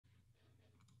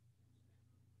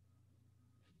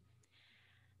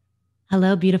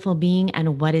Hello, beautiful being,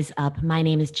 and what is up? My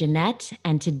name is Jeanette,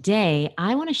 and today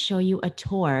I want to show you a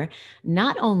tour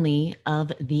not only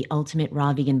of the Ultimate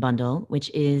Raw Vegan Bundle, which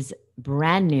is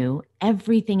brand new.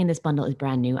 Everything in this bundle is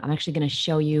brand new. I'm actually going to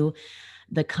show you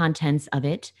the contents of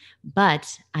it,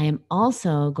 but I am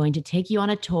also going to take you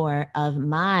on a tour of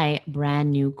my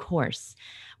brand new course,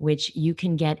 which you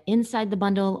can get inside the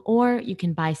bundle or you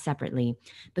can buy separately.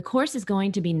 The course is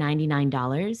going to be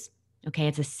 $99. Okay,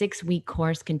 it's a 6-week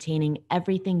course containing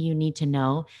everything you need to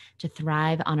know to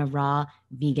thrive on a raw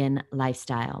vegan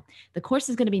lifestyle. The course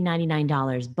is going to be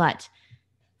 $99, but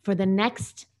for the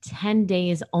next 10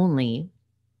 days only,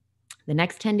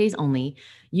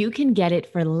 you can get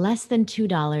it for less than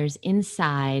 $2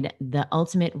 inside the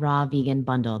Ultimate Raw Vegan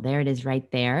Bundle. There it is right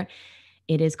there.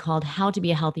 It is called How to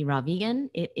Be a Healthy Raw Vegan.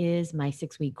 It is my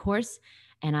 6-week course,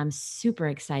 and I'm super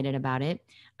excited about it.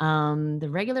 The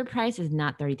regular price is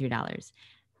not $33.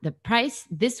 The price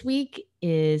this week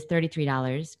is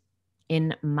 $33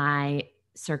 in my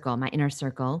circle, my inner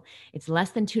circle. It's less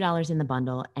than $2 in the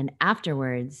bundle. And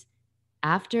afterwards,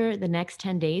 after the next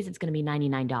 10 days, it's going to be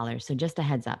 $99. So just a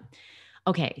heads up.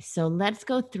 Okay, so let's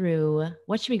go through.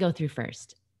 What should we go through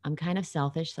first? I'm kind of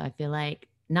selfish, so I feel like,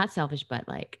 not selfish, but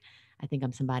like, I think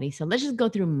I'm somebody. So let's just go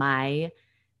through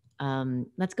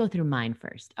let's go through mine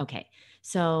first. Okay,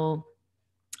 so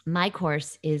my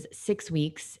course is 6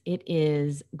 weeks. It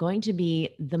is going to be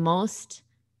the most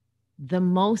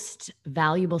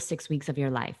valuable 6 weeks of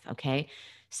your life. Okay,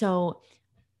 so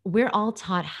we're all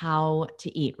taught how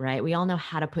to eat, right? We all know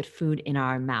how to put food in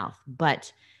our mouth,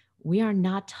 but we are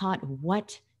not taught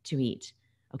what to eat.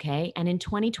 Okay. And in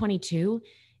 2022,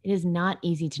 it is not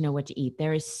easy to know what to eat.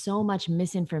 There is so much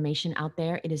misinformation out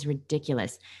there. It is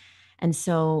ridiculous. And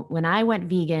so when I went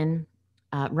vegan,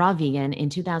 raw vegan in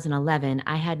 2011,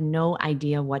 I had no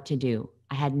idea what to do.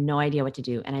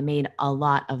 And I made a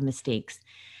lot of mistakes.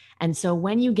 And so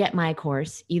when you get my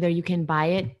course, either you can buy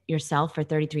it yourself for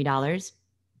 $33.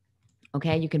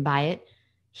 Okay, you can buy it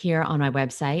here on my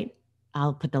website.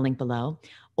 I'll put the link below.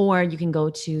 Or you can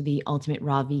go to the Ultimate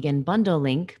Raw Vegan Bundle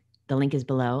link. The link is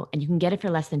below, and you can get it for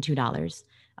less than $2,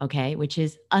 okay, which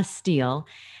is a steal.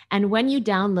 And when you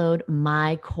download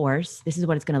my course, this is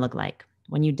what it's going to look like.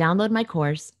 When you download my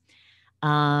course,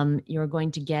 you're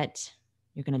going to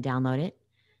download it.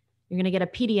 You're going to get a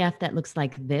PDF that looks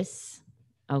like this,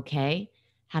 okay,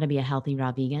 How to Be a Healthy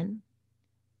Raw Vegan.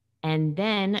 And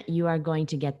then you are going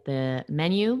to get the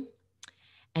menu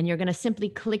and you're going to simply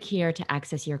click here to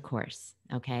access your course.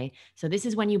 Okay. So this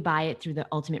is when you buy it through the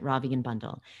Ultimate Raw Vegan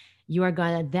Bundle. You're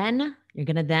going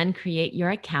to then create your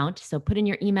account. So put in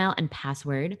your email and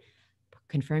password,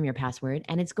 confirm your password,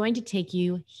 and it's going to take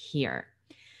you here.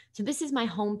 So this is my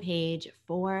homepage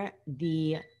for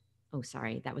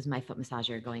that was my foot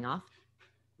massager going off.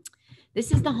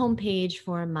 This is the homepage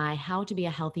for my How to Be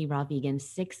a Healthy Raw Vegan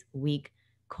 6-week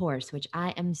course, which I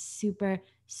am super,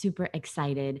 super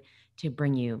excited to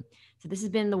bring you. So this has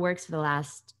been in the works for the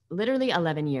last literally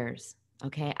 11 years.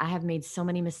 Okay. I have made so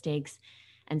many mistakes.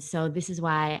 And so this is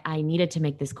why I needed to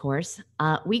make this course.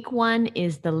 Week 1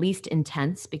 is the least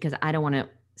intense because I don't want to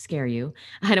scare you.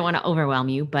 I don't want to overwhelm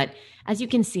you. But as you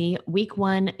can see, week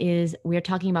 1 we're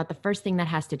talking about the first thing that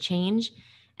has to change.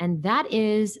 And that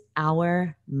is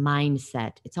our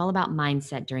mindset. It's all about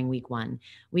mindset during week 1.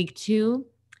 Week 2,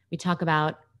 we talk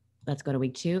about, let's go to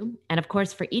week 2. And of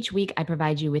course, for each week, I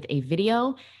provide you with a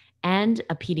video and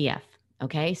a PDF.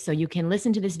 Okay. So you can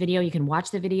listen to this video. You can watch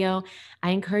the video.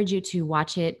 I encourage you to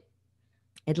watch it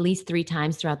at least 3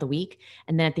 times throughout the week.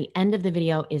 And then at the end of the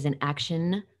video is an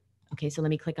action. Okay. So let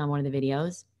me click on one of the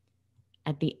videos.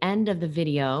 At the end of the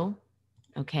video,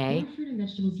 okay. What fruit and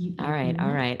vegetables you eat. All right.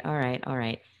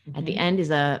 Okay. At the end is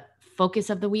a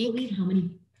focus of the week. Believe how many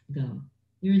go.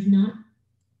 There is not.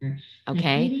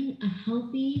 Okay. Eating a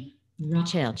healthy raw.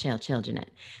 Chill, Jeanette.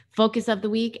 Focus of the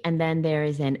week, and then there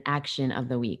is an action of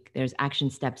the week. There's action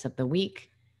steps of the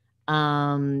week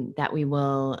that we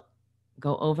will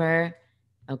go over.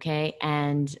 Okay.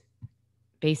 And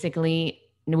basically,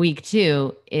 week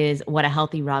 2 is what a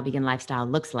healthy raw vegan lifestyle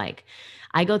looks like.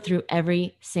 I go through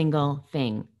every single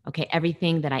thing. Okay.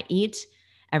 Everything that I eat,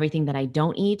 everything that I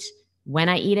don't eat, when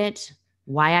I eat it,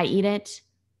 why I eat it.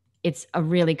 It's a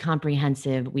really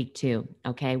comprehensive week 2.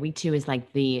 Okay. Week 2 is like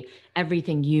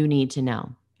everything you need to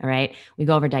know. All right. We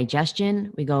go over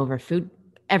digestion. We go over food,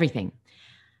 everything.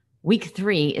 Week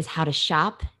 3 is how to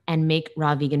shop and make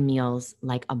raw vegan meals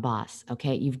like a boss.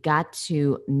 Okay. You've got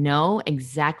to know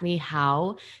exactly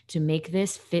how to make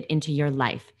this fit into your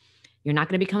life. You're not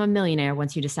going to become a millionaire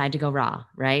once you decide to go raw,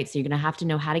 right? So you're going to have to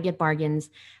know how to get bargains,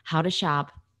 how to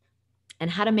shop, and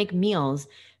how to make meals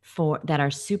that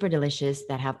are super delicious,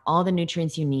 that have all the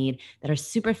nutrients you need, that are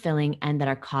super filling, and that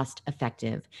are cost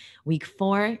effective. Week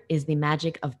 4 is the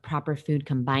magic of proper food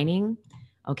combining.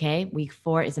 Okay, week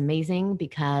 4 is amazing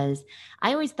because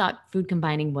I always thought food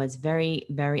combining was very,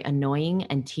 very annoying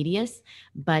and tedious,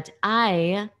 but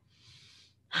I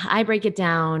break it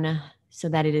down so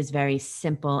that it is very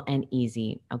simple and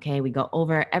easy. Okay. We go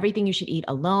over everything you should eat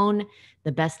alone,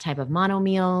 the best type of mono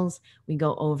meals. We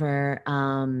go over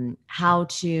how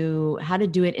to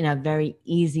do it in a very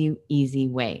easy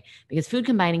way, because food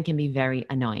combining can be very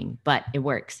annoying, but it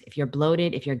works. If you're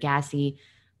bloated, if you're gassy,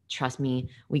 trust me,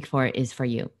 week 4 is for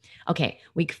you. Okay.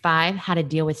 Week 5, how to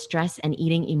deal with stress and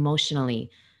eating emotionally.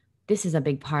 This is a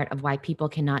big part of why people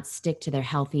cannot stick to their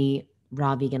healthy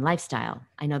raw vegan lifestyle.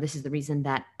 I know this is the reason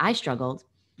that I struggled,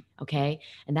 okay?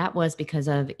 And that was because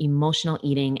of emotional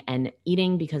eating and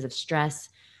eating because of stress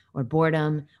or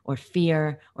boredom or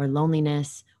fear or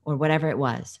loneliness or whatever it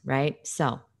was, right?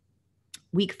 So,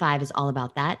 week 5 is all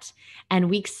about that. And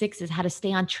week 6 is how to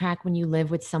stay on track when you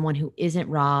live with someone who isn't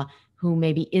raw, who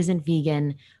maybe isn't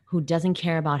vegan, who doesn't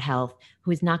care about health,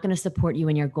 who is not going to support you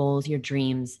in your goals, your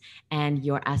dreams, and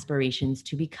your aspirations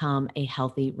to become a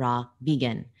healthy raw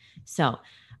vegan. So,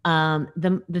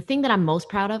 the thing that I'm most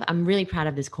proud of, I'm really proud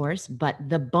of this course, but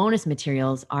the bonus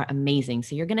materials are amazing.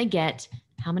 So you're gonna get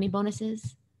how many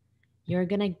bonuses? You're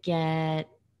gonna get,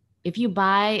 if you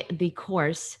buy the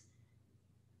course,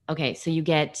 okay, so you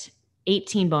get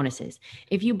 18 bonuses.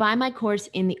 If you buy my course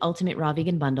in the Ultimate Raw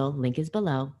Vegan Bundle, link is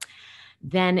below,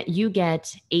 then you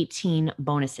get 18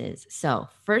 bonuses. So,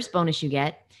 first bonus you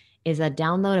get is a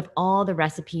download of all the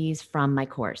recipes from my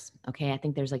course. Okay, I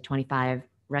think there's like 25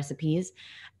 recipes.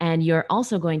 And you're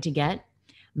also going to get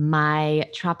my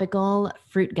tropical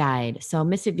fruit guide. So,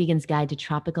 Ms.FitVegan's Guide to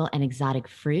Tropical and Exotic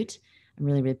Fruit. I'm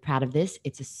really, really proud of this.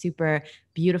 It's a super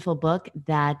beautiful book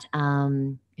that,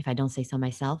 if I don't say so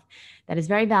myself, that is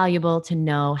very valuable to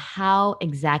know how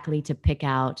exactly to pick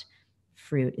out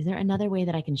fruit. Is there another way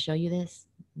that I can show you this?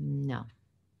 No.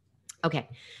 Okay.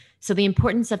 So, the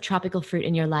importance of tropical fruit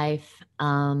in your life,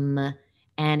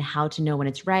 and how to know when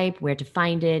it's ripe, where to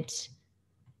find it,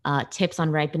 tips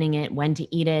on ripening it, when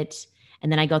to eat it.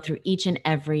 And then I go through each and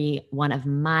every one of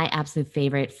my absolute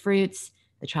favorite fruits,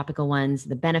 the tropical ones,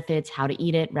 the benefits, how to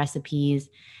eat it, recipes.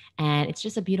 And it's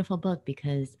just a beautiful book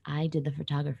because I did the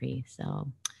photography. So,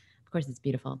 of course, it's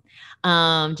beautiful.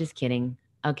 Just kidding.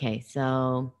 Okay.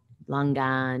 So,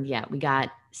 longan. Yeah, we got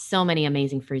so many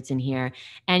amazing fruits in here.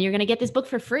 And you're going to get this book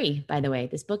for free, by the way.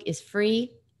 This book is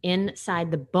free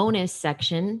inside the bonus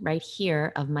section right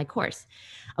here of my course.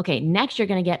 Okay, next you're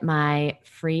going to get my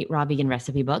free raw vegan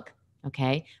recipe book,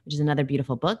 okay, which is another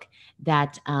beautiful book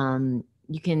that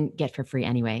you can get for free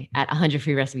anyway at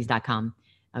 100freerecipes.com.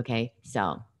 Okay,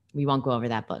 so we won't go over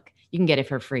that book. You can get it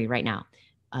for free right now.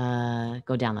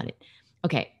 Go download it.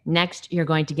 Okay, next you're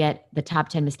going to get the top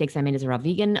 10 mistakes I made as a raw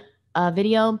vegan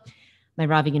video, my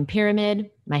raw vegan pyramid,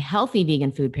 my healthy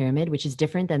vegan food pyramid, which is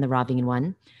different than the raw vegan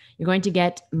one. You're going to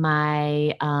get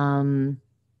my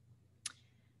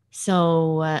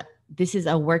this is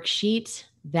a worksheet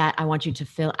that I want you to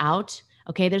fill out.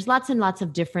 Okay, there's lots and lots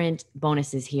of different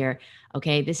bonuses here.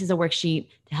 Okay, this is a worksheet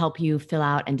to help you fill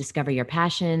out and discover your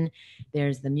passion.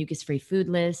 There's the mucus free food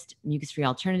list, mucus free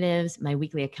alternatives, my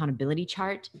weekly accountability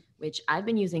chart, which I've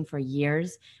been using for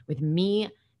years with me,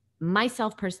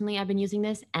 myself personally. I've been using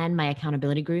this and my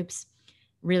accountability groups.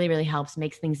 Really, really helps,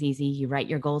 makes things easy. You write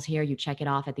your goals here, you check it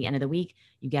off at the end of the week,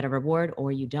 you get a reward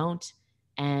or you don't.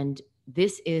 And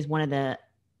this is one of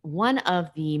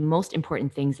the most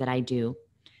important things that I do.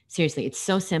 Seriously, it's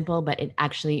so simple, but it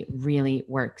actually really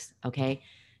works. Okay.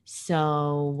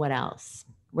 So, what else?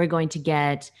 We're going to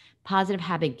get positive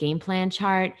habit game plan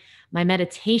chart, my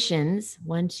meditations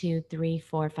 1, 2, 3,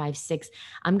 4, 5, 6.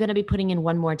 I'm going to be putting in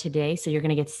one more today. So, you're going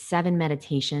to get 7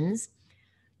 meditations.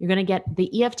 You're going to get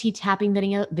the EFT tapping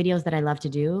videos that I love to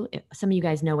do. Some of you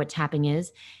guys know what tapping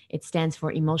is. It stands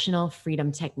for Emotional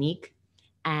Freedom Technique.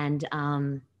 And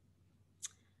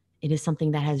it is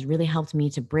something that has really helped me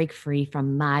to break free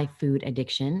from my food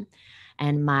addiction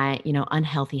and my,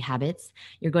 unhealthy habits.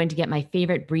 You're going to get my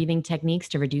favorite breathing techniques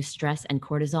to reduce stress and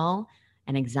cortisol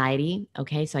and anxiety.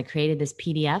 Okay, so I created this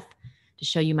PDF to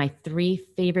show you my 3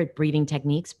 favorite breathing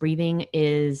techniques. Breathing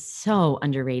is so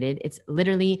underrated. It's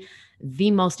literally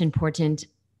the most important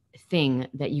thing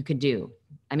that you could do.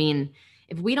 I mean,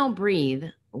 if we don't breathe,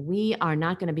 we are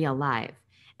not going to be alive.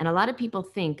 And a lot of people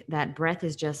think that breath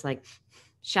is just like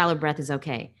shallow breath is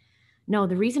okay. No,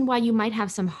 the reason why you might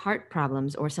have some heart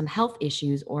problems or some health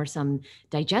issues or some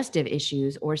digestive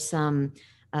issues or some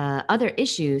other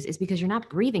issues is because you're not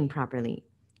breathing properly.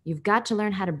 You've got to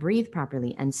learn how to breathe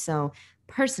properly. And so,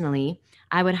 personally,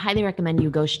 I would highly recommend you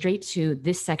go straight to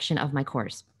this section of my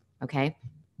course. Okay.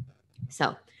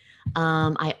 So,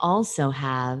 I also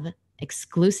have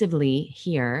exclusively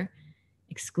here,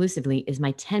 exclusively is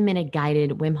my 10-minute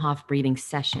guided Wim Hof breathing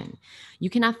session. You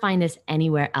cannot find this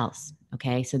anywhere else.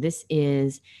 Okay. So, this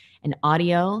is an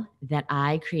audio that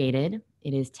I created.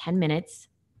 It is 10 minutes.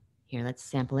 Here, let's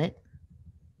sample it.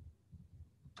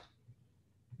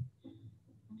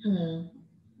 Hello,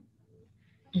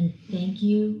 and thank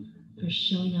you for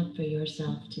showing up for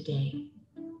yourself today.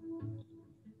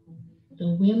 The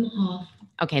Wim Hof.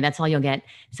 Okay, that's all you'll get.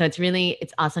 So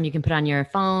it's awesome. You can put it on your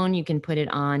phone, you can put it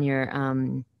on your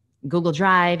Google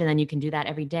Drive, and then you can do that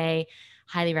every day.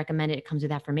 Highly recommend it. It comes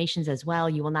with affirmations as well.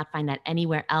 You will not find that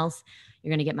anywhere else.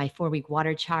 You're going to get my 4-week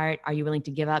water chart. Are you willing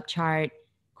to give up chart?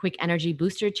 Quick energy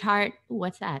booster chart. Ooh,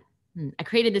 what's that? I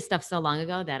created this stuff so long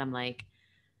ago that I'm like,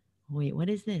 wait, what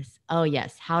is this? Oh,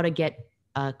 yes. How to get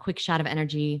a quick shot of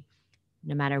energy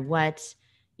no matter what,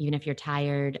 even if you're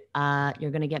tired.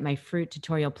 You're going to get my fruit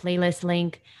tutorial playlist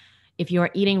link. If you're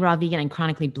eating raw vegan and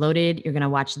chronically bloated, you're going to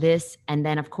watch this. And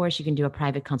then, of course, you can do a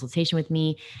private consultation with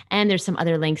me. And there's some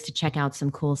other links to check out some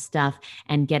cool stuff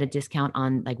and get a discount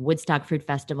on like Woodstock Fruit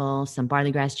Festival, some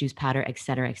barley grass juice powder, et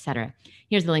cetera, et cetera.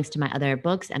 Here's the links to my other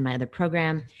books and my other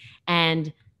program.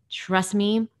 And trust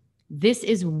me, this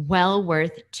is well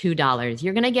worth $2.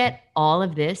 You're going to get all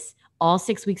of this, all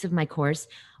 6 weeks of my course,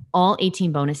 all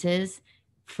 18 bonuses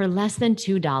for less than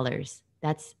 $2.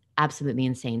 That's absolutely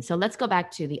insane. So let's go back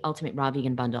to the Ultimate Raw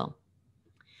Vegan Bundle.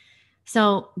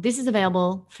 So this is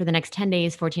available for the next 10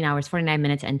 days, 14 hours, 49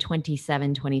 minutes, and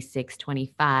 27, 26,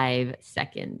 25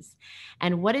 seconds.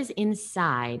 And what is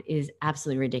inside is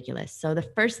absolutely ridiculous. So the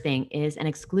first thing is an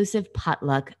exclusive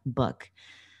potluck book.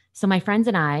 So my friends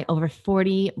and I, over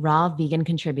 40 raw vegan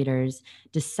contributors,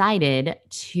 decided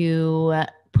to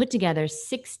put together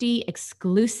 60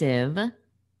 exclusive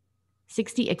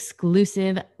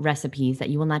recipes that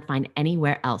you will not find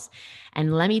anywhere else.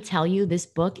 And let me tell you, this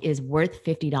book is worth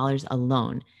 $50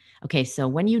 alone. Okay, so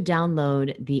when you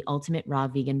download the Ultimate Raw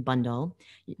Vegan Bundle,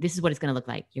 this is what it's going to look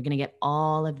like. You're going to get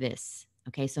all of this.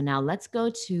 Okay, so now let's go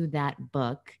to that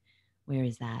book. Where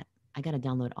is that? I got to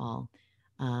download all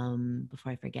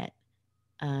before I forget.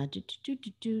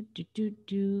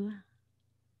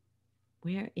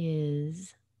 Where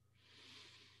is...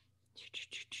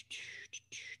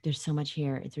 There's so much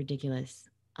here. It's ridiculous.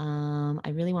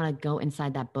 I really want to go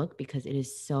inside that book because it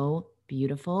is so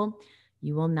beautiful.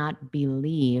 You will not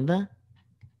believe. Oh,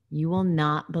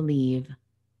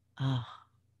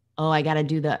 I got to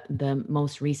do the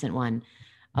most recent one.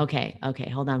 Okay.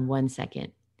 Hold on one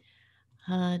second.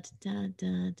 Wow,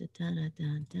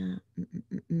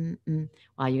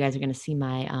 you guys are going to see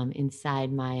my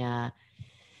inside my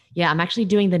yeah, I'm actually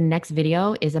doing the next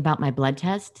video is about my blood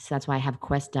test. So that's why I have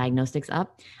Quest Diagnostics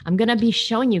up. I'm going to be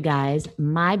showing you guys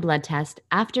my blood test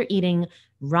after eating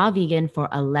raw vegan for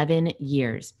 11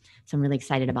 years. So I'm really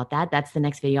excited about that. That's the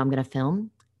next video I'm going to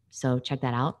film. So check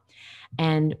that out.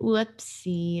 And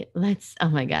whoopsie, oh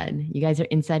my God, you guys are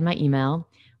inside my email,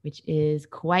 which is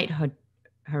quite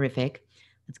horrific.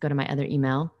 Let's go to my other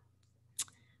email,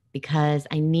 because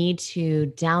I need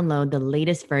to download the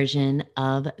latest version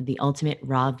of the Ultimate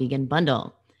Raw Vegan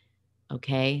Bundle.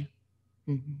 Okay.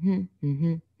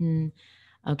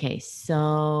 Okay,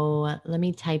 so let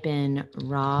me type in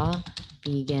Raw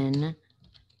Vegan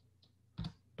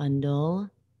Bundle.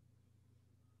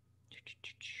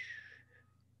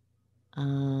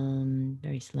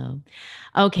 Very slow.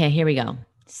 Okay, here we go.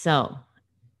 So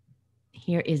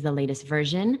here is the latest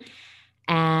version.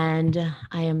 And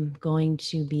I am going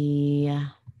to be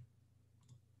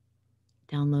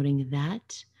downloading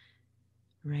that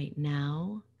right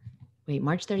now. Wait,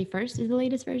 March 31st is the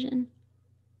latest version?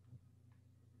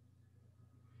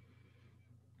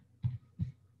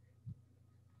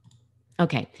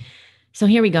 Okay, so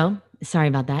here we go. Sorry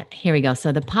about that. Here we go.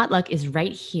 So the potluck is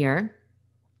right here.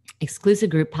 Exclusive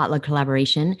group potluck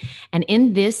collaboration. And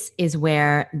in this is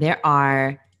where there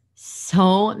are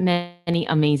so many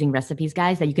amazing recipes,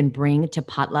 guys, that you can bring to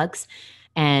potlucks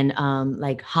and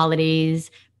like holidays,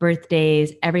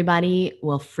 birthdays. Everybody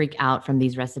will freak out from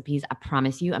these recipes. I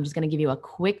promise you. I'm just going to give you a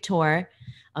quick tour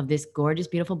of this gorgeous,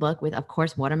 beautiful book with, of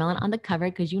course, watermelon on the cover,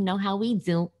 because you know how we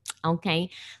do. Okay,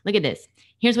 look at this.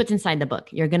 Here's what's inside the book.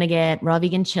 You're going to get raw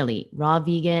vegan chili, raw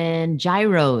vegan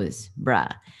gyros,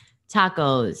 bruh,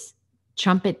 tacos,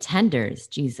 trumpet tenders,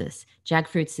 Jesus,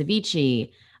 jackfruit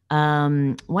ceviche.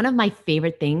 One of my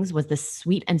favorite things was the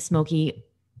sweet and smoky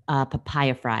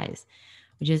papaya fries,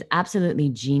 which is absolutely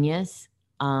genius.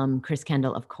 Chris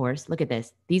Kendall, of course. Look at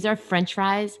this. These are French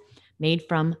fries made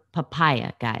from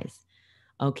papaya, guys.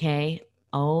 Okay.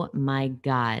 Oh my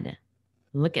God.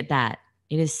 Look at that.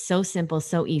 It is so simple,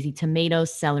 so easy. Tomato,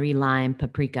 celery, lime,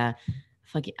 paprika.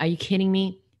 Fucking, are you kidding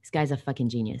me? This guy's a fucking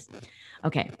genius.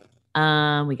 Okay.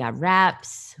 We got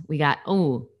wraps. We got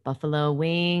buffalo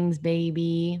wings,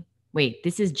 baby. Wait,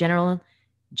 this is General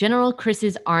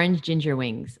Chris's orange ginger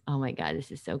wings. Oh my god,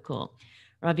 this is so cool.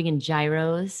 Raw vegan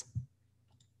gyros.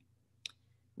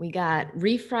 We got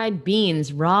refried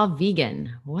beans, raw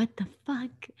vegan. What the fuck?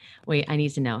 Wait, I need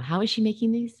to know. How is she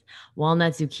making these?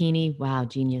 Walnut zucchini. Wow,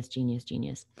 genius, genius,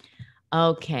 genius.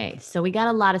 Okay, so we got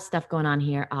a lot of stuff going on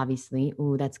here, obviously.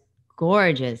 Ooh, that's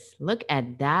gorgeous. Look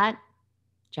at that.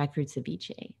 Jackfruit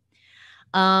ceviche.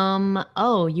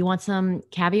 Oh, you want some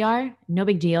caviar? No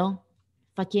big deal.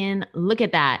 Fucking look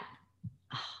at that.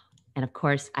 And of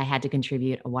course, I had to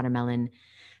contribute a watermelon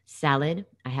salad.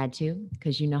 I had to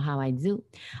because you know how I do.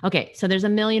 Okay, so there's a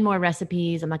million more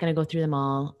recipes. I'm not going to go through them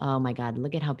all. Oh my God,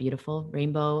 look at how beautiful.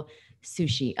 Rainbow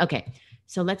sushi. Okay,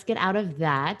 so let's get out of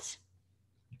that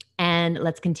and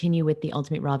let's continue with the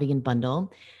Ultimate Raw Vegan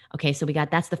Bundle. Okay, so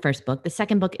that's the first book. The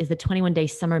second book is the 21-day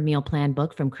summer meal plan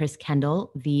book from Chris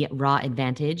Kendall, The Raw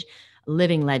Advantage,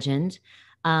 living legend.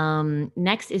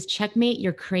 Next is Checkmate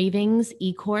Your Cravings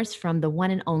e-course from the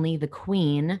one and only The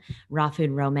Queen, Raw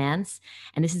Food Romance.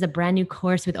 And this is a brand new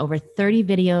course with over 30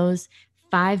 videos,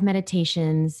 5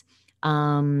 meditations,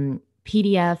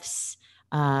 PDFs,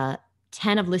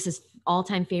 10 of Liz's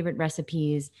all-time favorite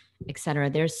recipes, etc.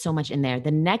 There's so much in there. The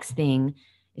next thing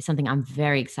is something I'm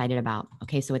very excited about.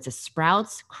 Okay, so it's a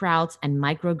sprouts, krauts, and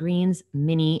microgreens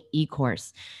mini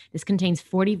e-course. This contains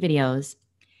 40 videos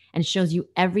and shows you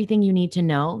everything you need to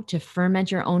know to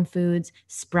ferment your own foods,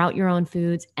 sprout your own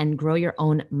foods, and grow your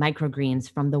own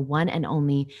microgreens from the one and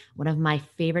only one of my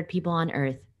favorite people on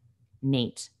earth,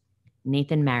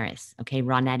 Nathan Maris. Okay,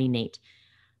 Raw Natty Nate.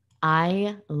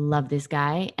 I love this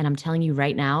guy, and I'm telling you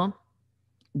right now,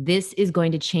 this is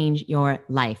going to change your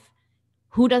life.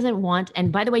 Who doesn't want?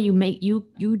 And by the way, you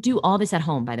do all this at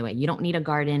home. By the way, you don't need a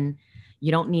garden,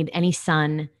 you don't need any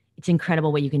sun. It's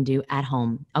incredible what you can do at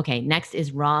home. Okay, next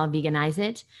is Raw Veganize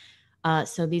It.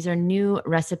 So these are new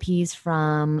recipes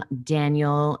from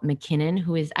Daniel McKinnon,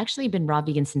 who has actually been raw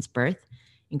vegan since birth.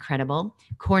 Incredible.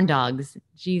 Corn dogs.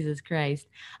 Jesus Christ.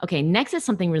 Okay, next is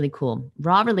something really cool.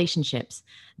 Raw relationships.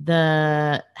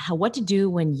 What to do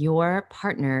when your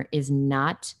partner is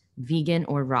not vegan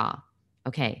or raw.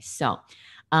 Okay, so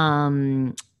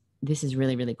this is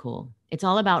really, really cool. It's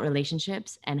all about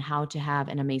relationships and how to have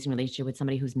an amazing relationship with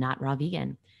somebody who's not raw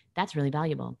vegan. That's really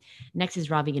valuable. Next is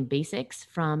Raw Vegan Basics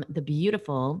from the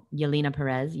beautiful Yelena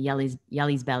Perez,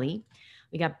 Yelly's Belly.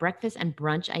 We got breakfast and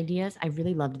brunch ideas. I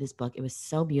really loved this book. It was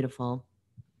so beautiful.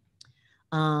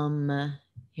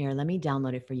 Here, let me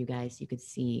download it for you guys so you could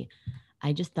see.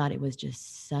 I just thought it was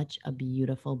just such a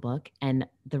beautiful book, and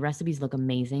the recipes look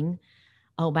amazing.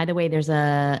 Oh, by the way, there's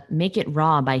a Make It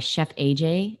Raw by Chef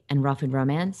AJ and Raw Food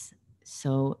Romance.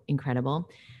 So incredible.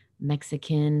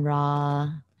 Mexican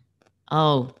raw.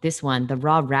 Oh, this one, the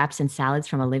raw wraps and salads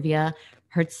from Olivia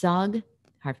Herzog.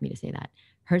 Hard for me to say that.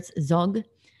 Herzog.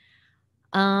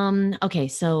 Okay,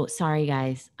 so sorry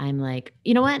guys. I'm like,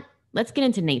 you know what? Let's get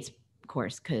into Nate's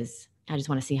course because I just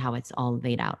want to see how it's all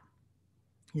laid out.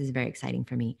 This is very exciting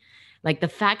for me. Like the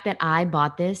fact that I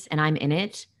bought this and I'm in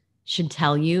it should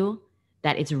tell you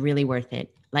that it's really worth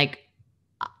it. Like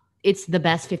it's the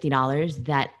best $50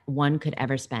 that one could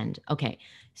ever spend. Okay,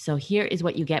 so here is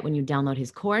what you get when you download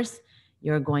his course.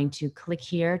 You're going to click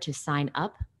here to sign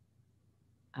up.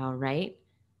 All right,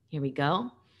 here we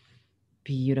go.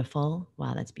 Beautiful.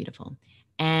 Wow, that's beautiful.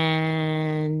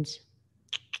 And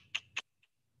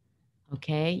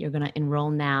okay, you're going to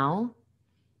enroll now.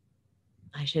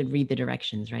 I should read the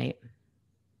directions, right?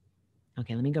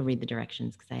 Okay, let me go read the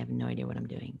directions because I have no idea what I'm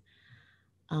doing.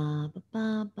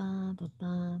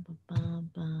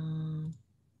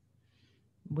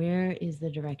 Where is the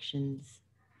directions?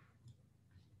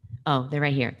 Oh, they're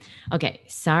right here. Okay,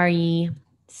 sorry.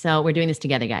 So we're doing this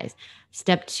together, guys.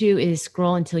 Step 2 is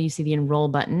scroll until you see the enroll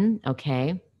button.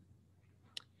 Okay.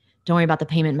 Don't worry about the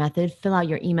payment method. Fill out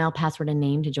your email, password, and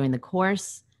name to join the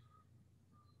course.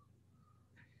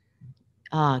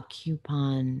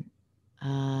 Coupon.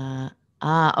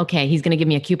 Okay. He's going to give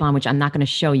me a coupon, which I'm not going to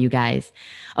show you guys.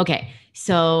 Okay.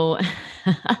 So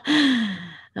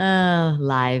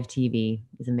Live TV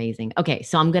is amazing. Okay,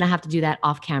 so I'm gonna have to do that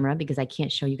off camera because I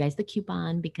can't show you guys the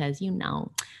coupon because you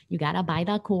gotta buy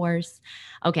the course.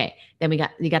 Okay, then we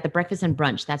got the breakfast and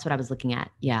brunch. That's what I was looking at.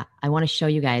 Yeah, I want to show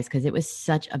you guys because it was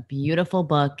such a beautiful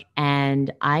book,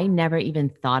 and I never even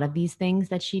thought of these things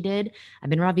that she did. I've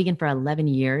been raw vegan for 11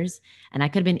 years, and I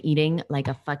could have been eating like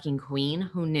a fucking queen.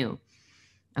 Who knew?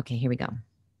 Okay, here we go.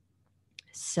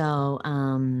 So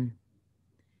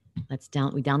we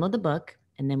download the book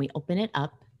and then we open it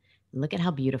up. Look at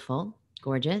how beautiful,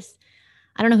 gorgeous.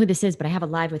 I don't know who this is, but I have a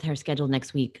live with her scheduled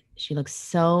next week. She looks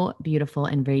so beautiful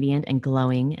and radiant and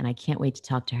glowing, and I can't wait to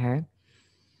talk to her.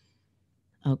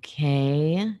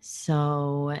 Okay,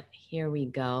 so here we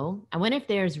go. I wonder if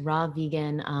there's raw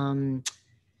vegan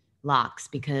lox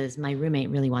because my roommate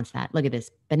really wants that. Look at this: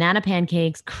 banana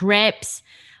pancakes, crepes,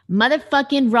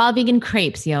 motherfucking raw vegan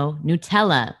crepes, yo,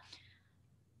 Nutella.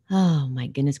 Oh my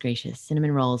goodness gracious.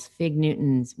 Cinnamon rolls, fig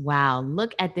Newtons. Wow.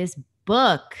 Look at this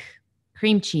book.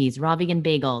 Cream cheese, raw vegan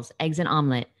bagels, eggs and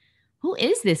omelet. Who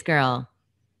is this girl?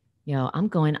 Yo, I'm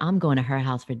going to her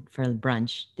house for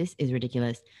brunch. This is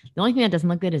ridiculous. The only thing that doesn't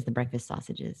look good is the breakfast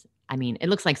sausages. I mean, it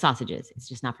looks like sausages. It's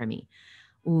just not for me.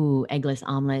 Ooh, eggless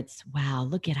omelets. Wow,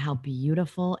 look at how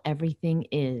beautiful everything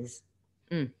is.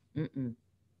 Mm, mm-mm.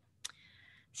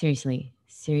 Seriously,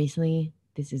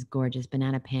 this is gorgeous.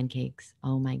 Banana pancakes.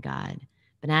 Oh my God.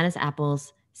 Bananas,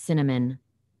 apples, cinnamon,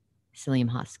 psyllium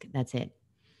husk. That's it.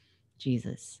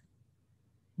 Jesus.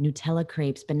 Nutella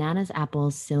crepes, bananas,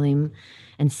 apples, psyllium,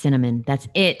 and cinnamon. That's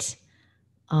it.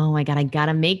 Oh my God. I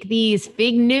gotta make these.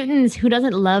 Fig Newtons. Who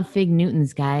doesn't love fig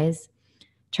Newtons, guys?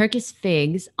 Turkish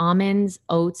figs, almonds,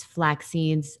 oats, flax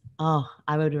seeds. Oh,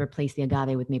 I would replace the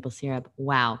agave with maple syrup.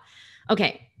 Wow.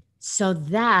 Okay. So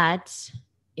that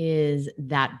is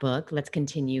that book. Let's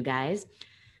continue, guys.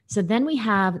 So then we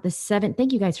have the seven.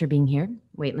 Thank you guys for being here.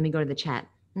 Wait, let me go to the chat.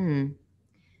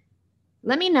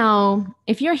 Let me know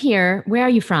if you're here. Where are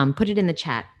you from? Put it in the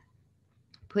chat.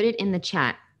 Put it in the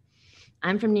chat.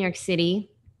 I'm from New York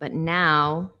City, but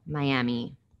now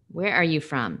Miami. Where are you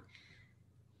from?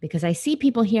 Because I see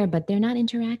people here, but they're not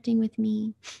interacting with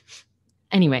me.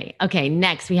 Anyway, okay,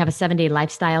 next we have a 7-day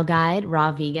lifestyle guide,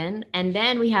 raw vegan. And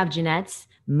then we have Jeanette's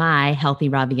My Healthy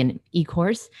Raw Vegan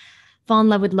e-course. Fall in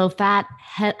Love with Low Fat,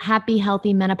 Happy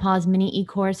Healthy Menopause mini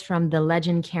e-course from the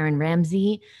legend Karen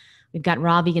Ramsey. We've got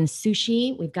Raw Vegan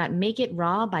Sushi. We've got Make It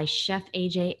Raw by Chef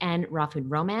AJ and Raw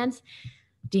Food Romance.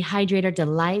 Dehydrator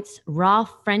Delights, Raw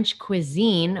French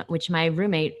Cuisine, which my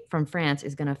roommate from France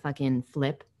is going to fucking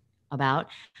flip about.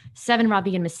 7 Raw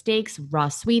Vegan Mistakes, Raw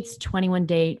Sweets,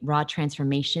 21-day Raw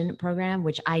Transformation Program,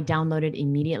 which I downloaded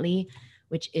immediately,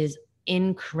 which is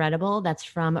incredible. That's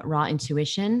from Raw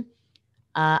Intuition.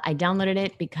 I downloaded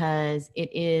it because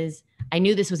I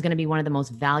knew this was going to be one of the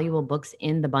most valuable books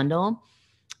in the bundle.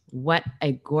 What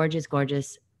a gorgeous,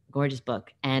 gorgeous, gorgeous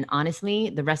book. And honestly,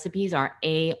 the recipes are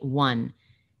A1.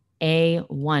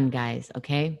 A1, guys,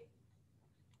 okay?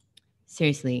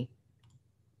 Seriously,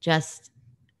 just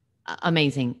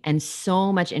amazing. And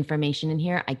so much information in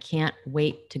here. I can't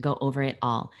wait to go over it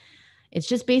all. It's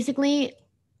just basically,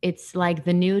 it's like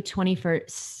the new 21st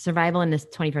survival in this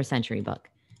 21st century book.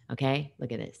 Okay,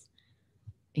 look at this.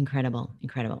 Incredible,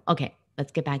 incredible. Okay,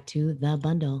 let's get back to the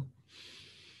bundle.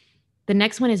 The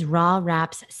next one is raw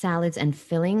wraps, salads, and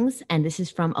fillings. And this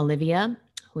is from Olivia,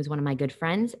 who is one of my good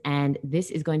friends. And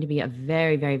this is going to be a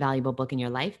very, very valuable book in your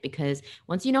life because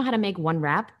once you know how to make one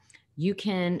wrap, you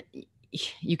can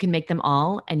make them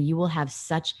all and you will have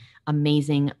such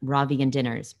amazing raw vegan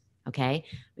dinners. Okay.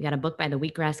 We got a book by the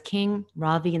Wheatgrass King,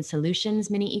 Raw Vegan Solutions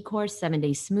mini e-course,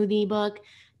 7-day smoothie book,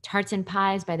 Tarts and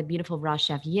Pies by the beautiful Raw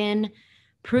Chef Yin,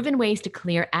 Proven Ways to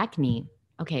Clear Acne.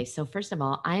 Okay. So first of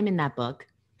all, I am in that book.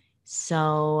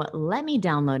 So let me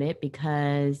download it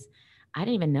because I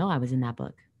didn't even know I was in that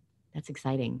book. That's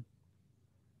exciting.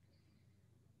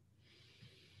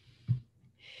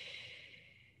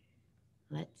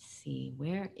 Let's see.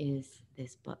 Where is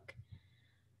this book?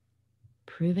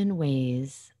 Proven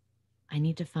Ways. I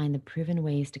need to find the Proven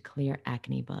Ways to Clear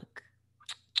Acne book.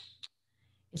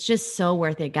 It's just so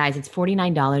worth it, guys. It's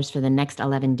 $49 for the next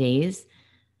 11 days.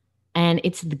 And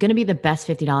it's going to be the best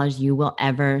 $50 you will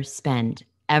ever spend.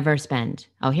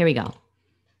 Oh, here we go.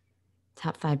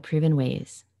 Top 5 proven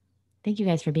ways. Thank you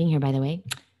guys for being here, by the way.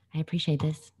 I appreciate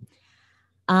this.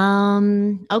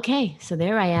 Okay, so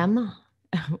there I am.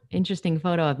 Interesting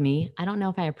photo of me. I don't know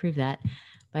if I approve that,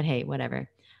 but hey, whatever.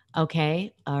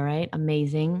 Okay, all right,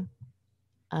 amazing.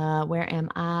 Where am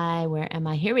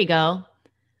I? Here we go.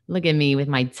 Look at me with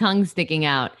my tongue sticking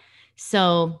out.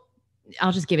 So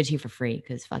I'll just give it to you for free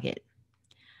because fuck it.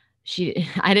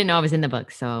 I didn't know I was in the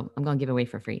book, so I'm gonna give it away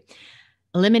for free.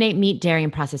 Eliminate meat, dairy,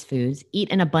 and processed foods.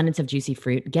 Eat an abundance of juicy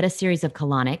fruit. Get a series of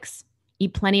colonics.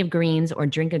 Eat plenty of greens or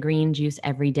drink a green juice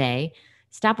every day.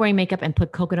 Stop wearing makeup and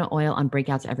put coconut oil on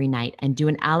breakouts every night. And do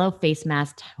an aloe face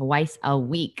mask twice a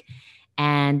week.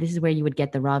 And this is where you would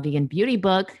get the Raw Vegan Beauty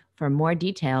book for more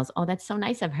details. Oh, that's so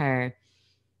nice of her.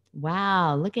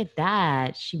 Wow, look at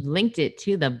that. She linked it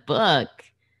to the book.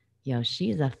 Yo,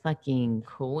 she's a fucking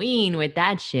queen with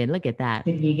that shit. Look at that.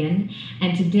 Fit Vegan.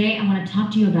 And today I want to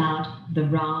talk to you about the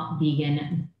raw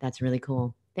vegan. That's really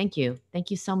cool. Thank you.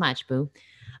 Thank you so much, Boo.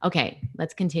 Okay,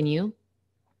 let's continue.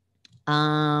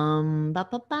 Ba,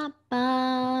 ba, ba,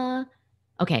 ba.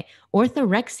 Okay,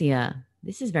 orthorexia.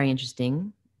 This is very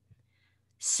interesting.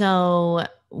 So,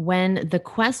 when the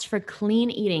quest for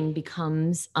clean eating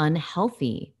becomes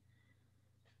unhealthy,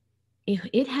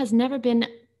 it has never been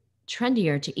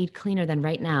trendier to eat cleaner than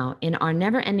right now. In our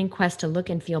never ending quest to look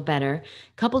and feel better,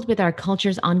 coupled with our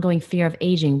culture's ongoing fear of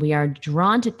aging, we are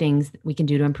drawn to things we can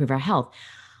do to improve our health.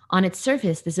 On its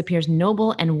surface, this appears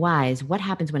noble and wise. What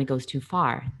happens when it goes too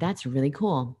far? That's really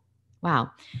cool.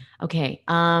 Wow. Okay.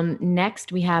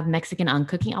 Next, we have Mexican on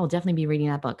Cooking. I will definitely be reading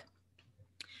that book.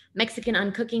 Mexican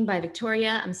on Cooking by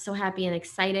Victoria. I'm so happy and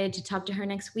excited to talk to her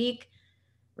next week.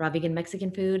 Raw Vegan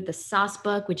Mexican Food, the sauce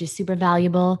book, which is super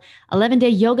valuable. 11-day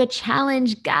yoga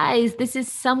challenge. Guys, this is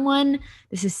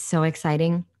so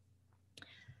exciting.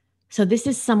 So this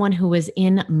is someone who was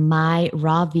in my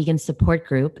Raw Vegan support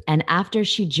group. And after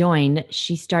she joined,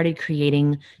 she started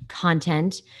creating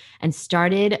content and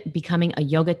started becoming a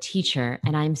yoga teacher.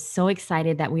 And I'm so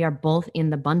excited that we are both in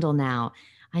the bundle now.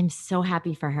 I'm so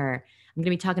happy for her. I'm going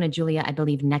to be talking to Julia, I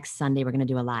believe, next Sunday. We're going to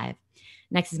do a live.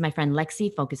 Next is my friend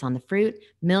Lexi, Focus on the Fruit.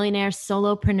 Millionaire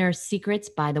Solopreneur Secrets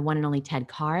by the one and only Ted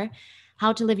Carr.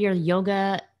 How to Live Your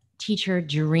Yoga Teacher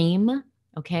Dream,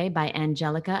 okay, by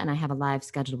Angelica. And I have a live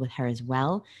scheduled with her as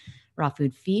well. Raw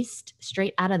Food Feast,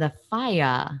 Straight Out of the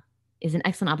Fire, is an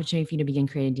excellent opportunity for you to begin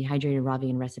creating dehydrated raw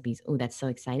vegan recipes. Oh, that's so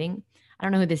exciting. I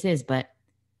don't know who this is, but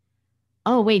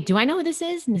oh, wait, do I know who this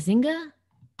is? Nzinga?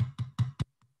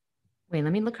 Wait,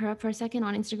 let me look her up for a second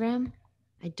on Instagram.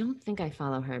 I don't think I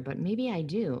follow her, but maybe I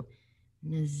do.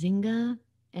 Nzinga,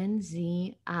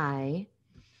 Nzi.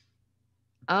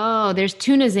 Oh, there's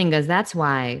two Nzingas. That's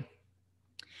why.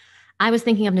 I was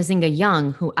thinking of Nzinga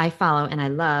Young, who I follow and I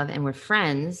love, and we're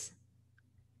friends.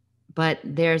 But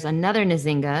there's another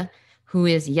Nzinga who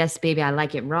is, yes, baby, I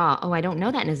like it raw. Oh, I don't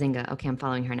know that Nzinga. Okay, I'm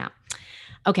following her now.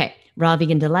 Okay, Raw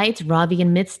Vegan Delights, Raw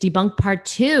Vegan Myths Debunked Part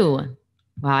 2.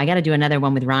 Wow, I got to do another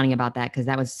one with Ronnie about that because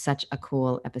that was such a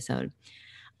cool episode.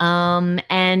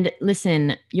 And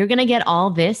listen, you're going to get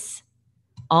all this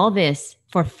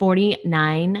for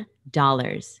 $49,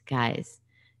 guys.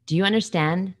 Do you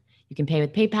understand? You can pay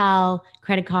with PayPal,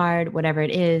 credit card, whatever it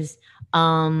is.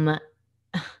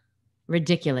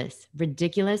 Ridiculous.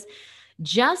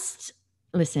 Just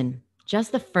listen,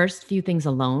 just the first few things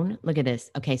alone. Look at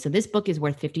this. Okay, so this book is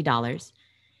worth $50.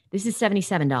 This is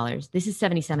 $77. This is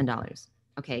 $77.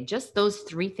 Okay, just those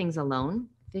three things alone,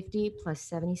 50 plus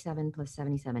 77 plus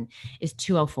 77 is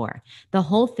 204. The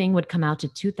whole thing would come out to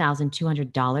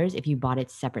 $2,200 if you bought it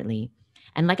separately.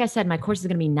 And like I said, my course is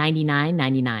going to be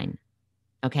 $99.99.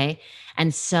 Okay.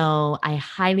 And so I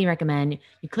highly recommend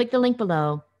you click the link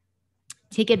below,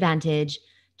 take advantage,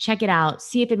 check it out,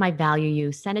 see if it might value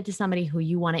you, send it to somebody who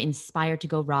you want to inspire to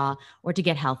go raw or to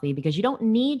get healthy, because you don't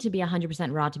need to be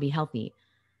 100% raw to be healthy.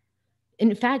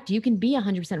 In fact, you can be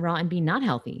 100% raw and be not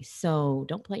healthy. So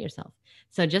don't play yourself.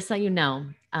 So just so you know,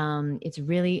 it's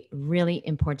really, really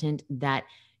important that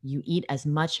you eat as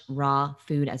much raw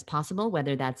food as possible,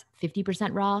 whether that's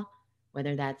 50% raw,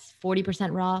 whether that's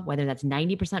 40% raw, whether that's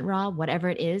 90% raw, whatever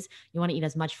it is, you want to eat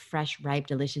as much fresh, ripe,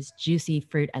 delicious, juicy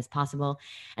fruit as possible.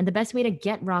 And the best way to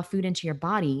get raw food into your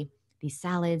body, these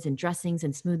salads and dressings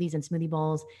and smoothies and smoothie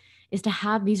bowls, is to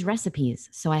have these recipes.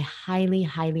 So I highly,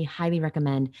 highly, highly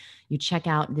recommend you check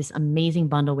out this amazing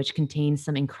bundle, which contains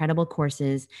some incredible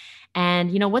courses.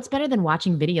 And you know, what's better than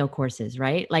watching video courses,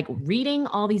 right? Like reading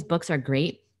all these books are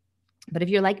great. But if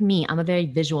you're like me, I'm a very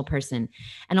visual person.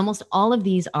 And almost all of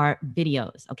these are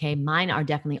videos. Okay. Mine are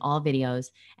definitely all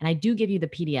videos. And I do give you the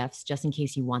PDFs just in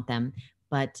case you want them.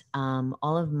 But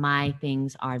all of my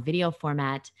things are video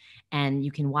format, and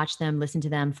you can watch them, listen to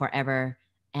them forever.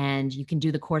 And you can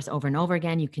do the course over and over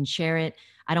again. You can share it.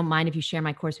 I don't mind if you share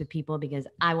my course with people because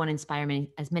I want to inspire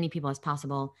as many people as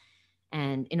possible.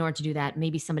 And in order to do that,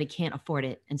 maybe somebody can't afford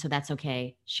it. And so that's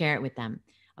okay. Share it with them.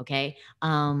 Okay.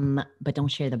 But don't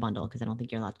share the bundle because I don't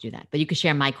think you're allowed to do that. But you can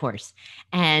share my course.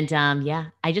 And yeah,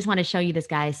 I just want to show you this,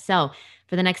 guys. So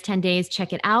for the next 10 days,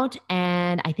 check it out.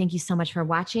 And I thank you so much for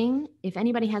watching. If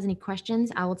anybody has any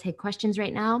questions, I will take questions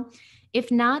right now.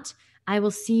 If not, I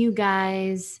will see you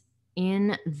guys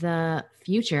in the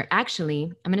future.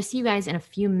 Actually, I'm going to see you guys in a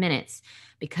few minutes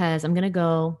because I'm going to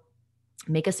go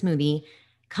make a smoothie,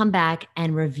 come back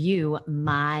and review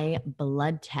my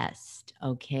blood test.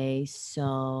 Okay,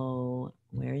 so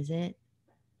where is it?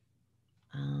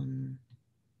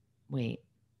 Wait,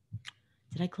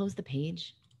 did I close the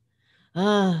page?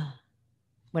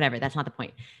 Whatever, that's not the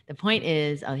point. The point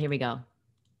is, oh, here we go.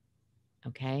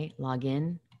 Okay, log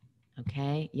in.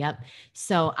 Okay, yep.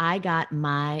 So I got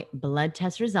my blood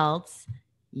test results.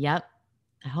 Yep.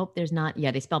 I hope there's not,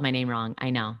 yeah, they spelled my name wrong. I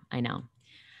know, I know.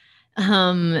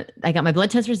 I got my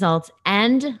blood test results,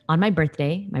 and on my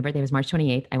birthday was March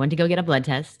 28th. I went to go get a blood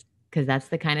test because that's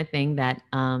the kind of thing that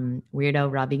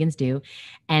weirdo raw vegans do.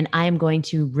 And I am going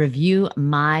to review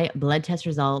my blood test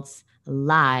results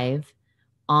live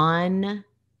on.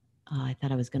 Oh, I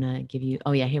thought I was gonna give you.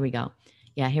 Oh yeah, here we go.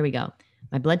 Yeah, here we go.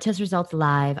 My blood test results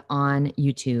live on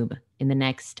YouTube in the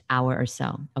next hour or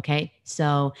so. Okay,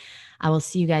 so I will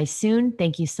see you guys soon.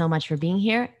 Thank you so much for being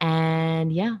here,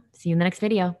 and yeah, see you in the next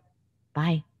video.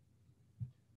 Bye.